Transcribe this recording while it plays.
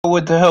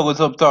What the hell is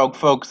up, dog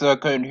folks?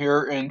 Zackion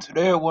here, and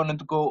today I wanted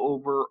to go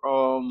over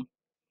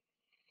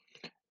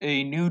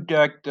a new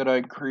deck that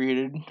I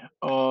created.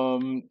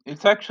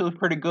 It's actually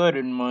pretty good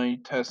in my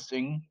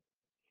testing.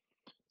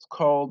 It's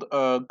called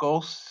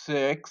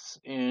Goal6,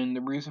 and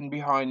the reason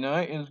behind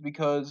that is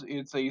because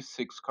it's a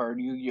 6-card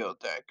Yu-Gi-Oh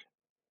deck.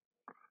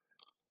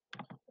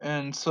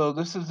 And so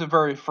this is the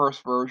very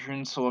first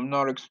version, so I'm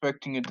not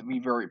expecting it to be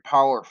very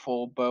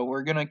powerful, but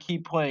we're gonna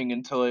keep playing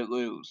until I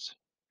lose.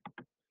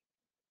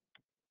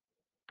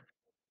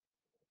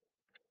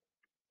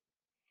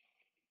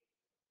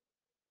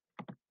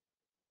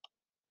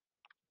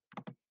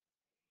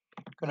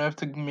 Gonna have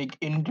to make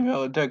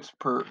invalid decks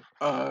per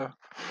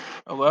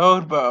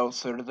allowed, but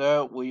outside of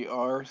that, we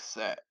are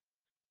set.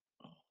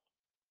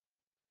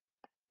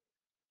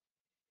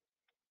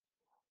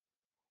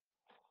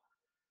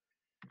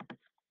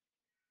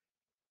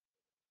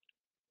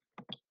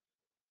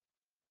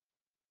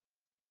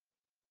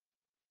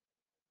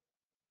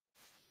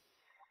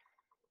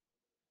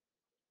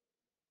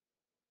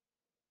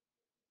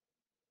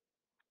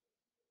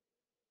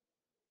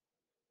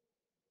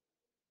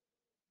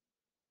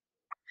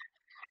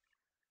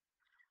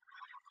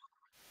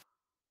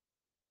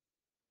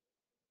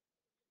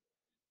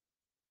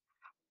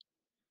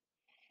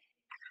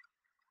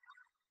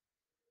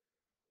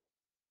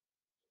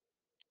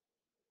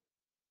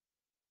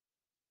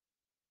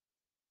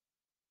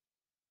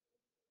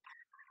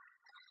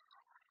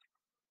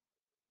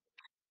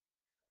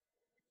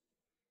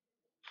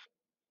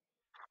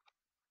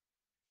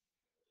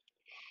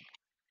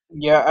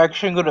 Yeah,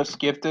 actually, I'm gonna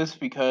skip this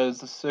because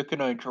the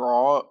second I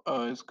draw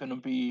is gonna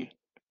be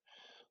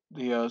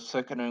the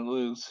second I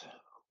lose.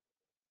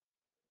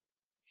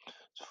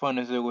 As fun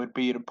as it would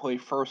be to play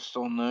first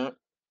on that.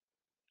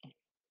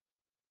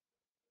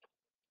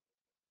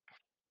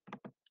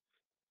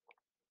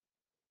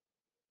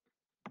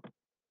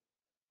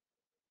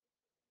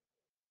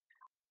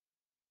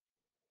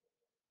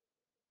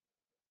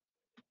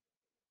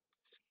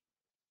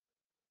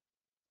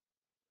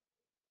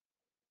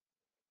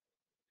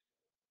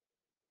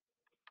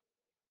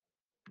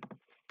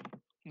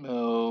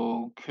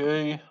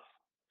 Okay.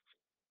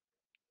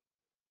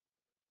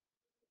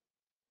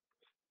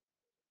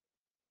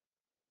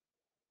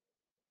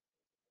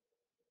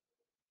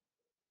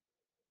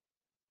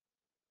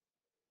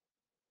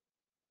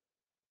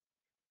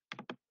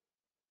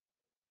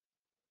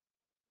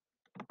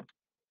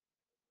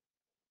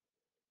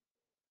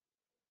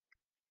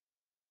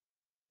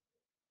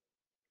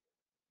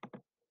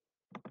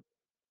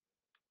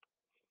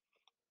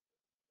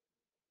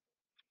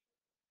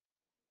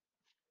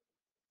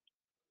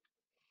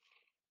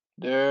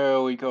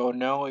 There we go.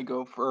 Now I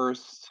go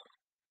first.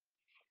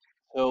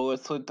 So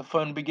let's let the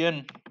fun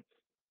begin.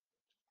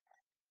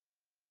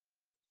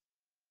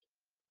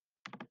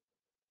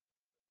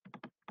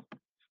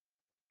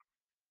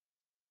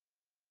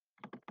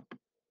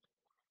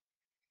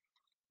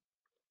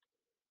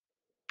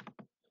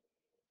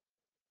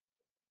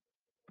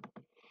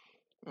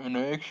 And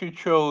I actually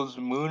chose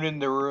Moon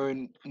and the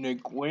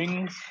Runic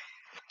Wings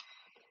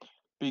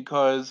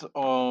because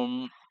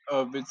of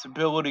its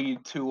ability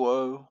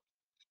to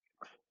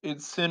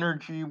its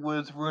synergy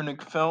with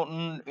Runic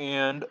Fountain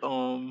and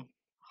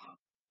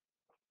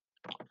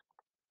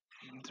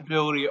its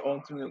ability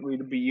ultimately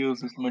to be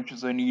used as much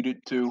as I need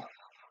it to.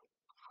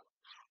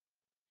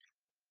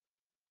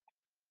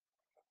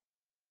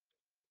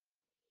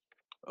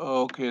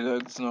 Okay,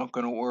 that's not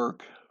gonna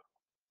work.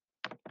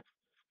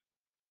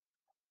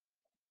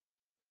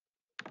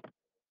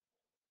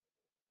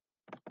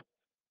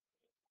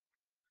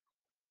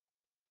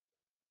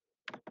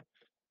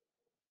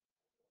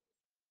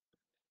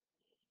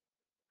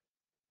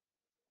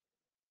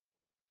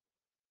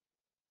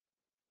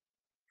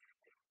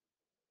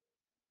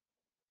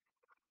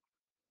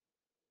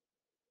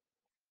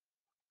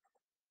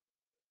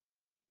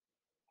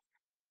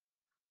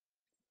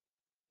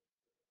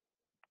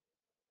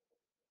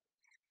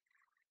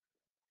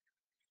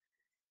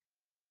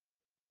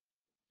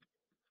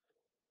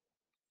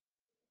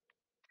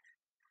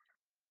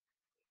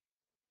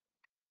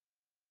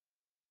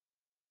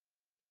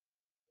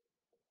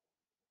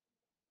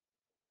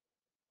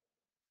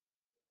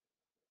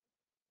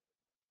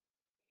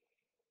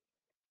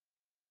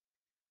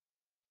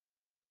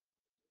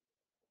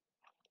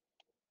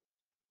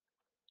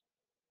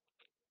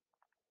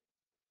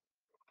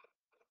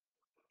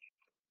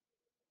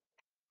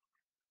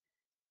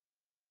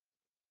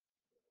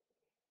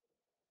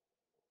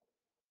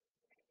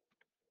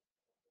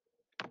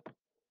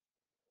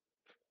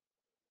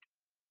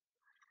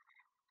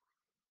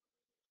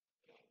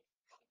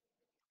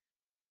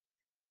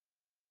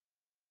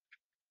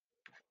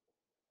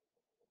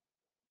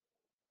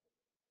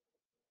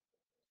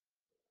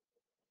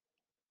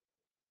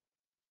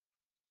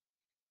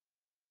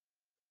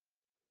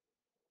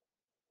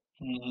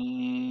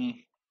 Hmm.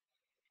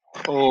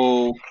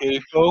 Okay,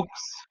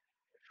 folks.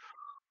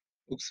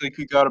 Looks like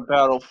we got a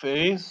battle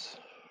phase.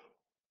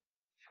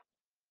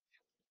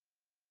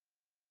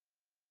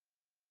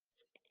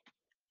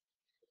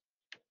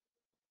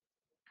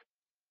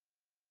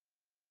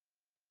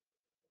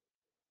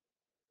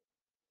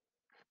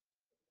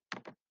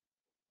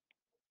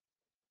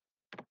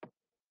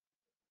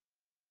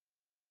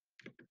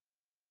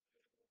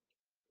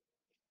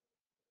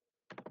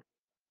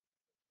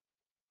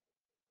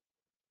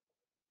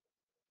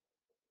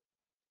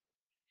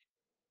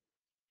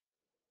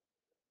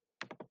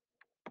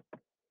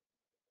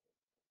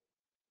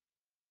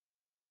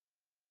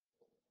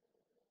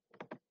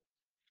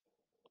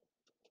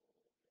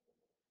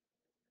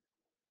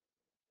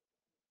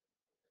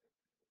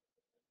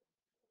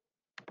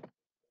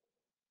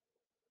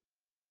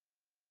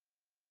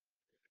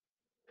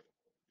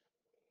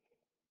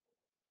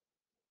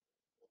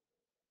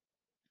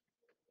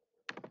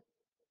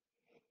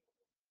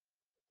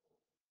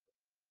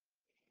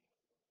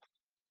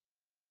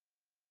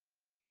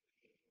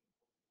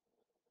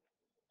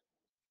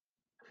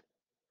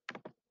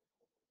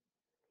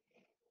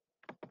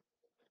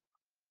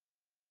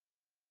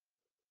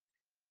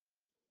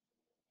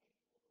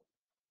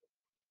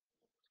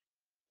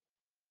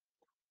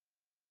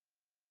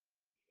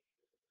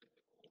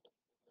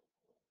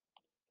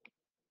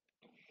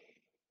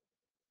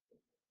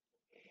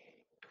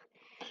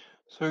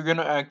 So you're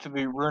gonna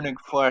activate Runic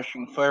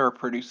Flashing Fire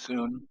pretty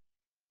soon.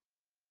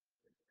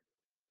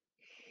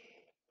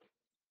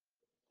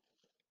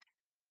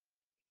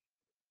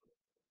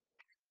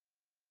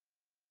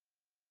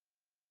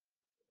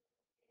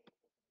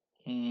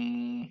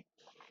 Hmm.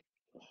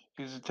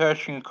 He's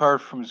attaching a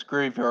card from his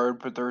graveyard,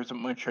 but there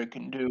isn't much I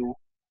can do.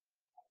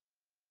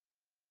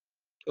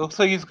 Looks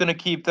like he's gonna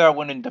keep that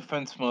one in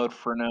defense mode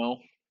for now.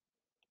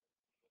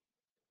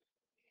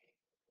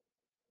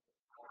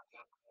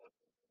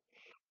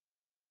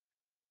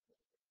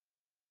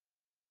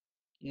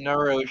 Not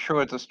really sure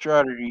what the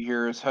strategy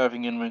here is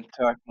having him in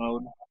attack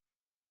mode.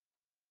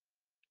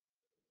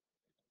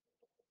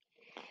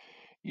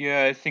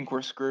 Yeah, I think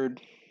we're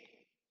screwed.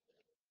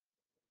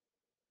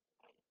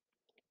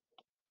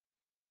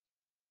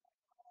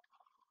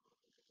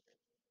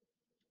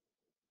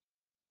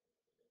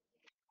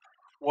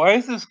 Why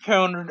is this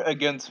countered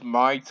against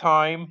my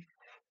time?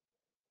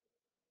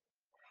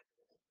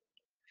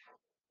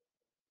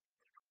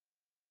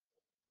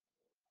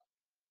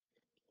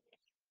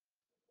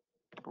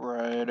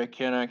 Right, I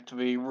can't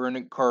activate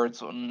runic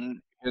cards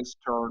on his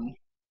turn.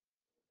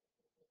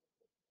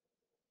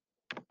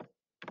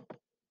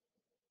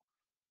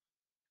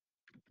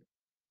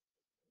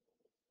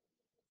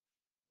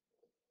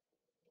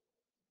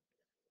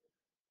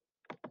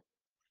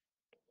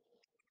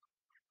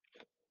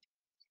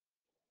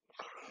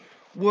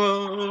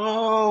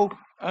 Whoa,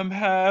 I'm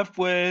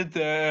halfway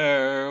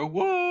there.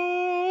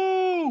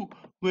 Whoa,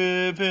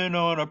 living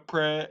on a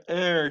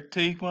prayer.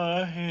 Take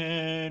my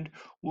hand,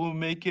 we'll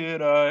make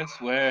it, I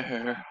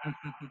swear.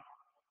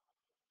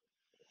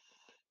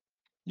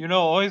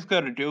 All he's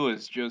got to do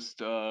is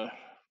just, I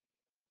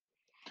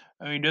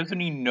mean, doesn't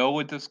he know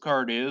what this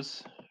card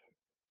is?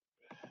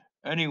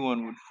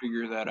 Anyone would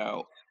figure that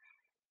out.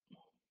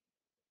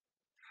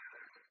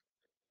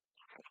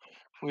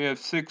 We have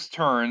 6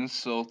 turns,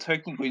 so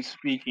technically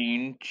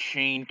speaking,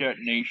 chain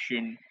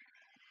detonation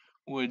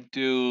would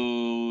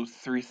do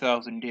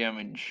 3,000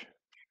 damage.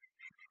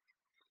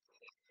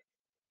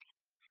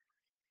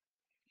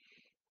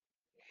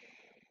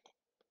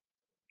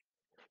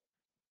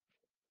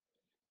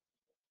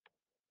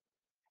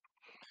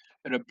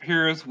 It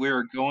appears we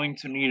are going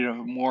to need a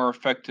more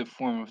effective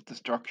form of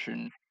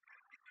destruction.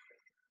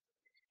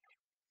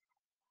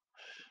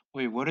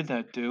 Wait, what did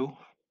that do?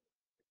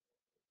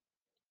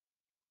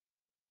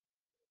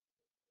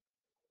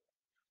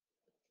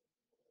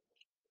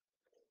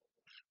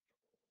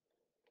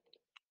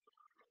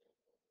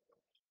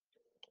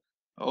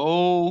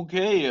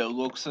 Okay, it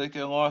looks like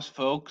I lost,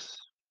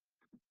 folks.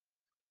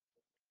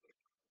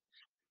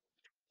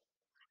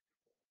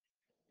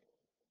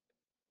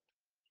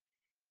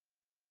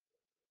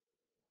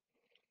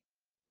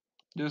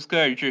 This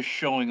guy is just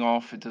showing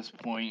off at this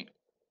point.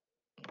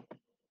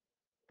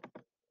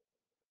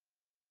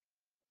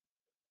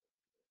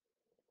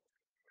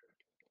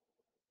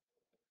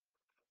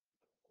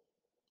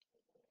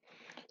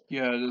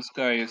 Yeah, this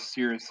guy is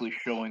seriously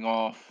showing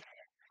off.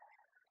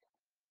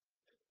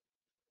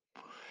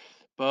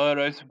 But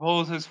I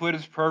suppose that's what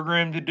it's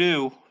programmed to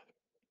do.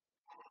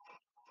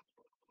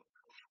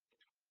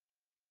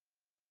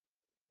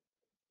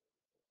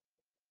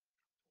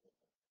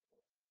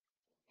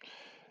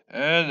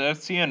 And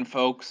that's the end,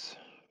 folks.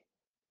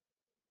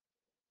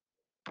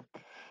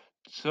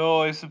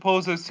 So I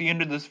suppose that's the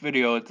end of this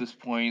video at this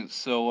point.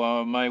 So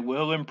I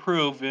will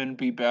improve and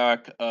be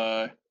back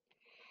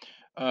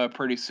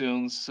pretty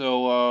soon.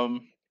 So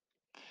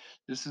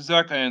this is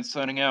Zackion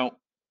signing out.